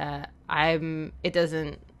 and I'm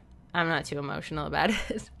not too emotional about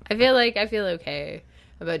it. I feel okay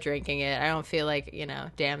about drinking it. I don't feel like,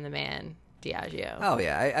 damn the man, Diageo. Oh,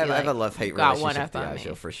 yeah, I have a love-hate relationship with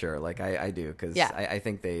Diageo, for sure. Like, I do, because I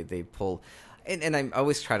think they pull... And I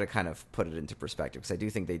always try to kind of put it into perspective, because I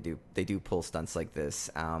do think they do pull stunts like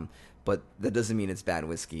this, but that doesn't mean it's bad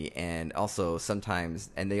whiskey. And also sometimes,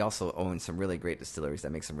 and they also own some really great distilleries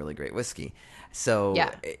that make some really great whiskey. So,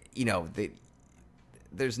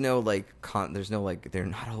 there's no like they're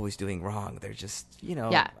not always doing wrong. They're just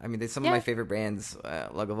Yeah. I mean, some of my favorite brands,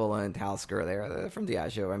 Lagavulin and Talisker, they're from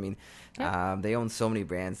Diageo. I mean, they own so many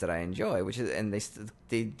brands that I enjoy, and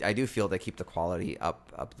I do feel they keep the quality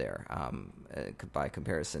up there by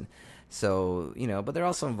comparison. So but they're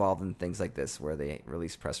also involved in things like this where they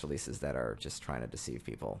release press releases that are just trying to deceive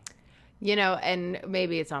people. And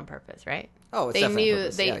maybe it's on purpose, right? Oh, it's they definitely knew on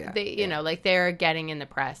purpose. they like they're getting in the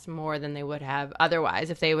press more than they would have otherwise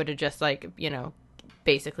if they would have just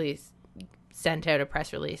basically sent out a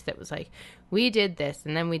press release that was like, we did this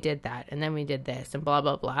and then we did that and then we did this and blah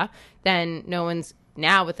blah blah. Then no one's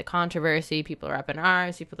now with the controversy. People are up in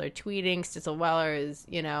arms. People are tweeting. Stitzel Weller is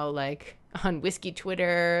on whiskey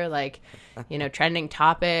Twitter, trending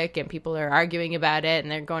topic, and people are arguing about it, and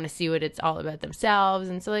they're going to see what it's all about themselves.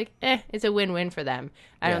 And so it's a win-win for them.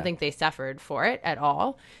 I don't think they suffered for it at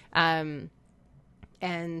all. And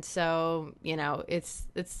so, it's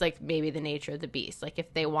like maybe the nature of the beast. Like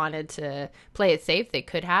if they wanted to play it safe, they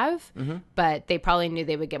could have, but they probably knew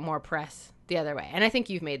they would get more press the other way. And I think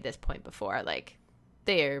you've made this point before, like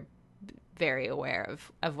they're very aware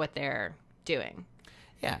of what they're doing.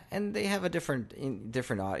 Yeah, and they have a different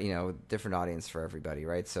audience for everybody,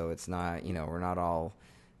 right? So it's not,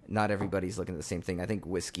 not everybody's looking at the same thing. I think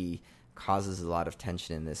whiskey causes a lot of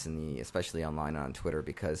tension in this, especially online on Twitter,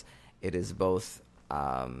 because it is both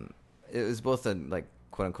a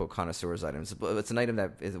quote unquote connoisseurs item. It's an item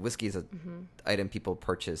whiskey is an item people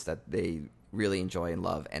purchase that they really enjoy and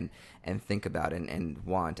love and think about and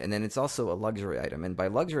want. And then it's also a luxury item. And by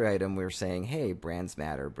luxury item, we're saying, hey, brands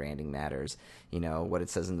matter, branding matters, what it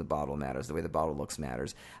says in the bottle matters, the way the bottle looks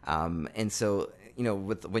matters. And so,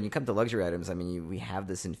 when you come to luxury items, I mean, we have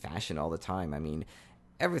this in fashion all the time. I mean,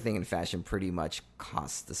 everything in fashion pretty much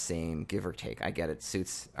costs the same, give or take. I get it.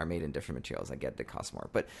 Suits are made in different materials. I get they cost more.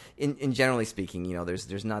 But in generally speaking,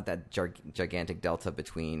 there's not that gigantic delta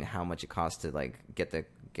between how much it costs to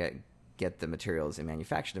get the materials and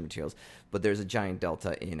manufacture the materials, but there's a giant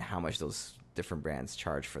delta in how much those different brands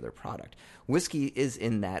charge for their product. Whiskey is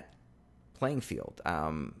in that playing field.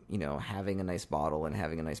 Having a nice bottle and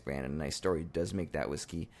having a nice brand and a nice story does make that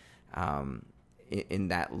whiskey, in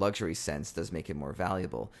that luxury sense, does make it more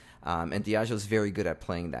valuable. And Diageo is very good at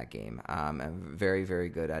playing that game. And very, very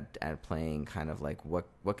good at playing kind of like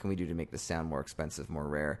what can we do to make this sound more expensive, more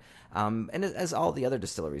rare, and as all the other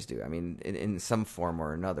distilleries do. I mean, in some form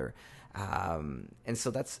or another. And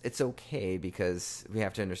so it's okay, because we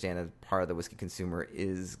have to understand that part of the whiskey consumer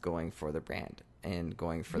is going for the brand and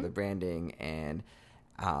going for the branding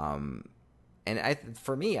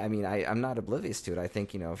for me, I mean, I'm not oblivious to it. I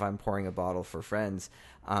think, if I'm pouring a bottle for friends,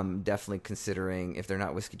 I'm definitely considering, if they're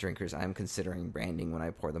not whiskey drinkers, I'm considering branding when I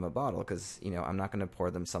pour them a bottle, because, I'm not going to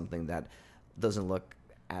pour them something that doesn't look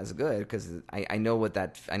as good, because I know what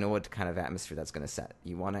kind of atmosphere that's going to set.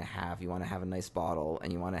 You want to have a nice bottle,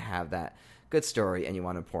 and you want to have that good story, and you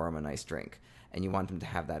want to pour them a nice drink, and you want them to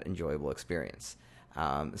have that enjoyable experience.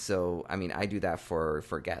 So, I mean, I do that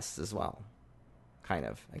for guests as well. Kind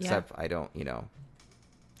of, except I don't,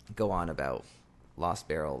 go on about lost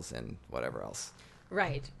barrels and whatever else.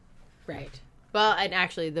 Right. Well, and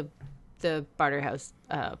actually, the Barterhouse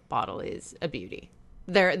bottle is a beauty.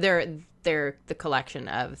 They're the collection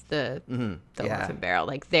of the Orphan Barrel.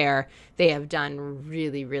 Like they have done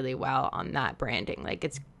really, really well on that branding. Like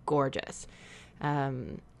it's gorgeous.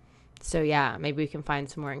 So yeah, maybe we can find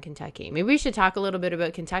some more in Kentucky. Maybe we should talk a little bit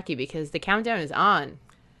about Kentucky, because the countdown is on.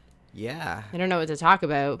 Yeah. I don't know what to talk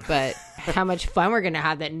about, but how much fun we're going to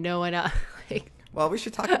have that no one else... Well, we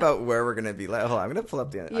should talk about where we're going to be. Hold on, I'm going to pull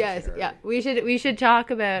up the... Yes, yeah. We should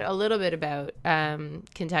talk about a little bit about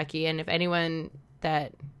Kentucky, and if anyone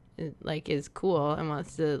that is cool and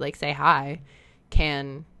wants to say hi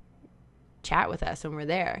can chat with us when we're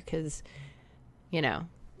there, because,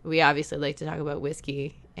 we obviously like to talk about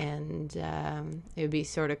whiskey, and it would be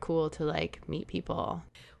sort of cool to meet people.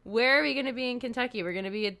 Where are we going to be in Kentucky? We're going to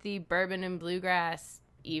be at the Bourbon and Bluegrass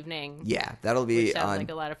evening. Yeah, that'll be which sounds like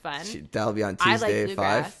a lot of fun. That'll be on Tuesday at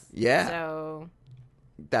 5. Yeah. So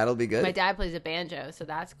that'll be good. My dad plays a banjo, so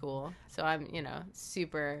that's cool. So I'm,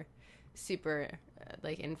 super, super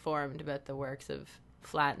informed about the works of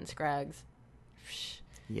Flatt and Scruggs.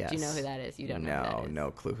 Yes. Do you know who that is? You don't know who that is. No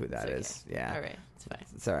clue who that is. Yeah. All right. It's fine.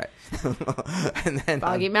 It's all right. And then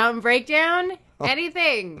Boggy Mountain Breakdown?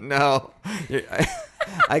 Anything? No.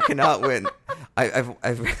 I cannot win. I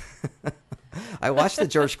watched the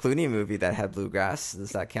George Clooney movie that had bluegrass.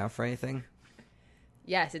 Does that count for anything?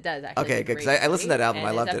 Yes, it does actually. Okay, good, because I listened to that album.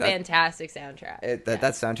 I loved it. It's a fantastic soundtrack. That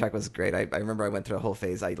soundtrack was great. I remember I went through a whole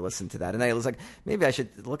phase. I listened to that, and I was like, maybe I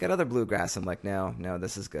should look at other bluegrass. I'm like, no,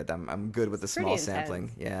 this is good. I'm good with the small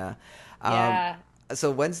sampling. Yeah. Yeah.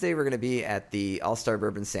 So Wednesday we're going to be at the All-Star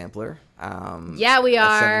Bourbon Sampler. Yeah, we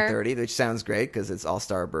are. At 7:30, which sounds great because it's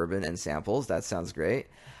All-Star Bourbon and samples. That sounds great.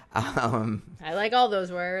 I like all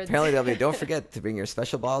those words. Apparently, don't forget to bring your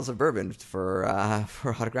special bottles of bourbon for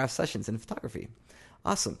autograph sessions and photography.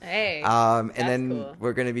 Awesome. Hey, and then cool.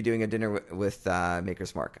 we're going to be doing a dinner with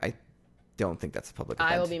Maker's Mark. I don't think that's a public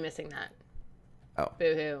event. I will be missing that. Oh.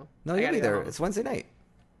 Boo-hoo. No, you'll be there. It's Wednesday night.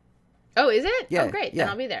 Oh, is it? Yeah. Oh, great. Yeah. Then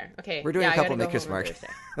I'll be there. Okay. We're doing a couple Maker's Mark.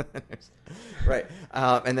 Right.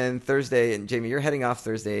 And then Thursday, and Jamie, you're heading off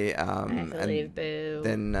Thursday. I have to leave, boo.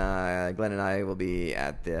 Then Glenn and I will be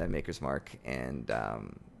at the Maker's Mark and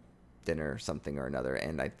dinner, something or another.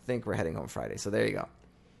 And I think we're heading home Friday. So there you go.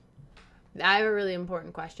 I have a really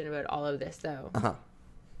important question about all of this, though. Uh-huh.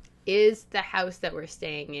 Is the house that we're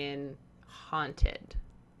staying in haunted?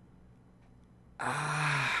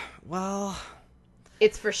 Well,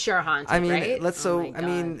 it's for sure haunted. I mean,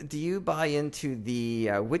 right? do you buy into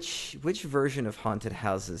the which version of haunted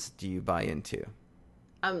houses do you buy into?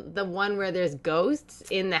 The one where there's ghosts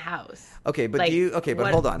in the house. Okay, but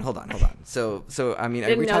hold on. So I mean,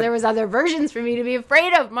 didn't know there was other versions for me to be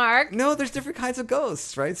afraid of, Mark. No, there's different kinds of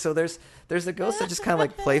ghosts, right? So there's a ghost that just kind of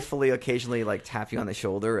like playfully, occasionally like tap you on the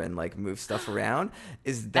shoulder and like move stuff around.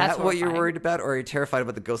 Is that what you're worried about, or are you terrified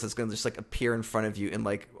about the ghost that's going to just like appear in front of you in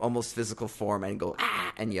like almost physical form and go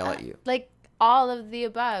and yell at you? Like all of the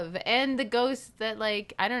above, and the ghosts that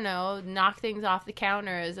like, I don't know, knock things off the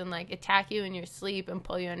counters and like attack you in your sleep and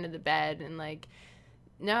pull you under the bed and like,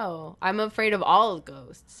 no, I'm afraid of all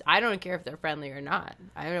ghosts. I don't care if they're friendly or not.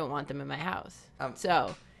 I don't want them in my house.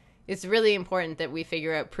 So it's really important that we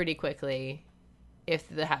figure out pretty quickly if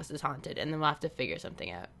the house is haunted, and then we'll have to figure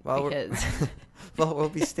something out. We'll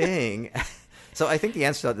be staying. So I think the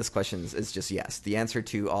answer to this question is just yes. The answer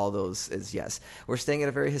to all those is yes. We're staying at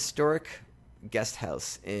a very historic guest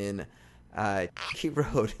house in Key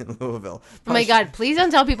Road in Louisville. Oh my God, please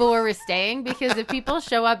don't tell people where we're staying, because if people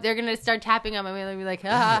show up, they're going to start tapping on my window and be like, ha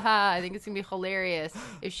ha ha. I think it's going to be hilarious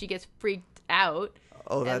if she gets freaked out.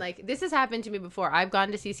 Oh, and like, this has happened to me before. I've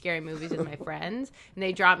gone to see scary movies with my friends, and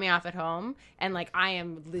they drop me off at home, and like, I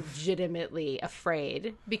am legitimately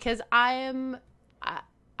afraid because I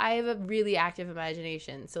have a really active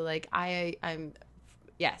imagination. So like, I'm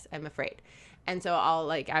afraid. And so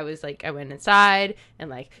I went inside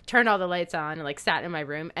and like turned all the lights on and like sat in my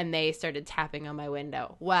room, and they started tapping on my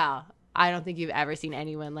window. Wow. I don't think you've ever seen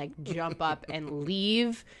anyone like jump up and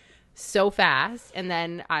leave so fast. And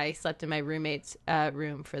then I slept in my roommate's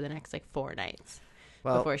room for the next like 4 nights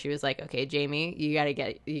before she was like, okay, Jamie, you gotta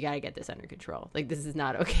get this under control. Like, this is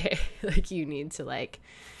not okay. Like, you need to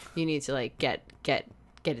get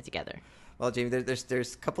it together. Well, Jamie,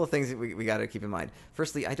 there's a couple of things that we got to keep in mind.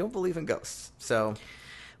 Firstly, I don't believe in ghosts, so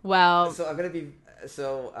I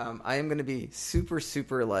am gonna be super,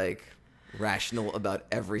 super like rational about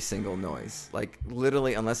every single noise. Like,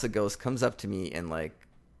 literally, unless a ghost comes up to me and like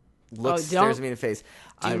stares me in the face.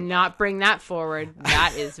 Do not bring that forward.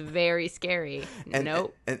 That is very scary.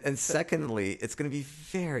 Nope. And secondly, it's going to be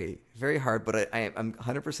very, very hard, but I'm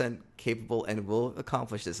 100% capable and will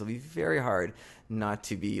accomplish this. It'll be very hard not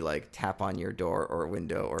to be like tap on your door or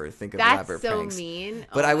window or think of elaborate pranks. That's so mean.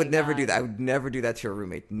 But I would never do that. I would never do that to a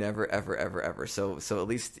roommate. Never, ever, ever, ever. So at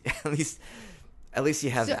least you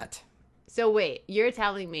have that. So wait, you're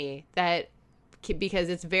telling me that, because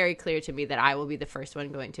it's very clear to me that I will be the first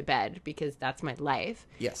one going to bed because that's my life.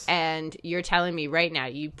 Yes. And you're telling me right now,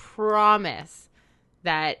 you promise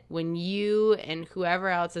that when you and whoever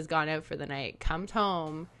else has gone out for the night comes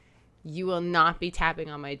home, you will not be tapping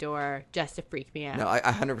on my door just to freak me out. No, I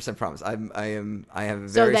 100% promise. I have a very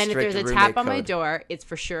So then if strict there's a tap on code. my door, it's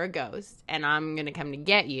for sure a ghost, and I'm going to come to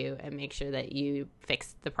get you and make sure that you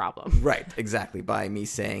fix the problem. Right, exactly, by me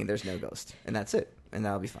saying there's no ghost. And that's it. And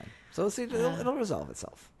that'll be fine. So let's see, it'll resolve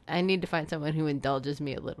itself. I need to find someone who indulges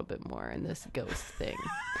me a little bit more in this ghost thing.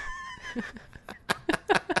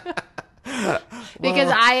 Because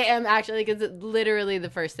I am actually, because it's literally the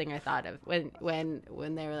first thing I thought of when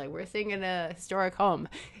they were like, we're staying in a historic home.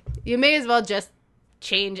 You may as well just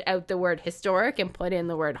change out the word historic and put in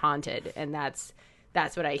the word haunted, and that's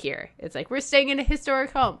what I hear. It's like, we're staying in a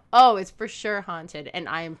historic home. Oh, it's for sure haunted, and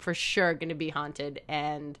I am for sure going to be haunted,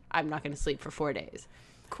 and I'm not going to sleep for 4 days.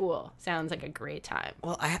 Cool. Sounds like a great time.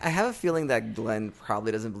 Well, I have a feeling that Glenn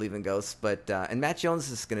probably doesn't believe in ghosts, but and Matt Jones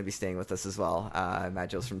is going to be staying with us as well. Matt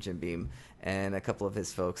Jones from Jim Beam, and a couple of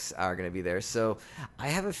his folks are going to be there. So I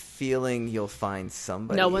have a feeling you'll find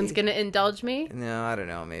somebody. No one's going to indulge me? No, I don't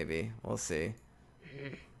know. Maybe we'll see.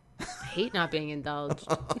 I hate not being indulged.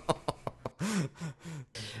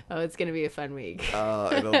 Oh, it's going to be a fun week.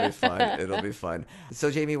 Oh, it'll be fun. It'll be fun. So,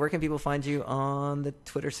 Jamie, where can people find you on the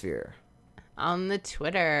Twitter sphere? On the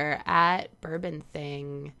Twitter at Bourbon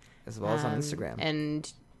Thing. As well as on Instagram.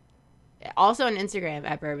 And also on Instagram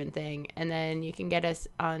at Bourbon Thing. And then you can get us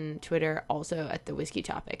on Twitter also at The Whiskey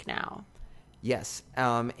Topic now. Yes.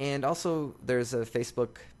 And also there's a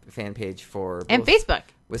Facebook fan page for and Facebook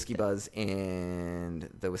Whiskey Buzz and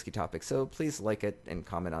the Whiskey Topic. So please like it and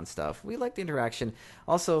comment on stuff. We like the interaction.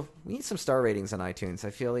 Also, we need some star ratings on iTunes.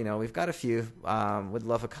 I feel, we've got a few. Would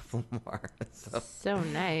love a couple more. So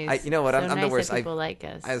nice. You know what? So I'm nice the worst. That people like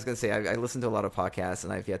us. I was going to say, I listen to a lot of podcasts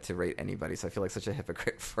and I've yet to rate anybody. So I feel like such a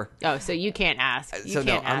hypocrite for. Oh, so you can't ask.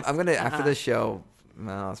 I'm going to, after this show,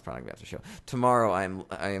 well, it's probably gonna be after the show. Tomorrow,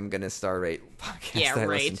 I am gonna star rate podcasts that I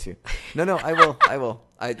listen to. No, I will.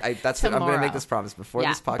 That's what I'm gonna make this promise before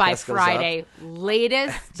this podcast by goes Friday, up.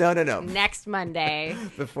 latest. No. Next Monday.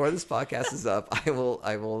 Before this podcast is up, I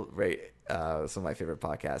will rate some of my favorite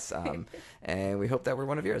podcasts. And we hope that we're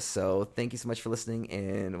one of yours. So thank you so much for listening,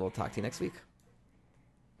 and we'll talk to you next week.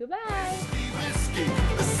 Goodbye. Whiskey,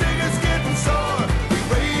 the singer's getting sore.